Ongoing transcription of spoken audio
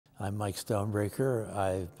I'm Mike Stonebraker.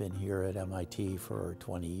 I've been here at MIT for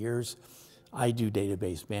 20 years. I do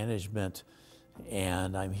database management,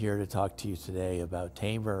 and I'm here to talk to you today about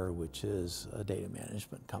Tamer, which is a data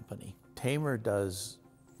management company. Tamer does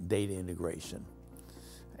data integration,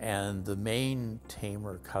 and the main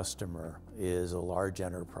Tamer customer is a large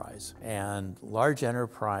enterprise. And large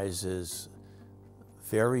enterprises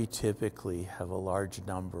very typically have a large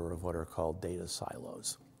number of what are called data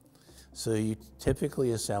silos. So you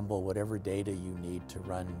typically assemble whatever data you need to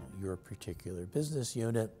run your particular business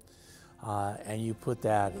unit, and you put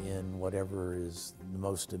that in whatever is the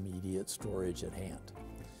most immediate storage at hand.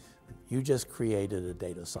 You just created a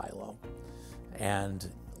data silo,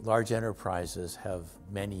 and large enterprises have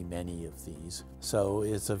many, many of these. So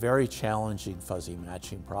it's a very challenging fuzzy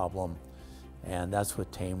matching problem, and that's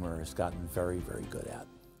what Tamer has gotten very, very good at.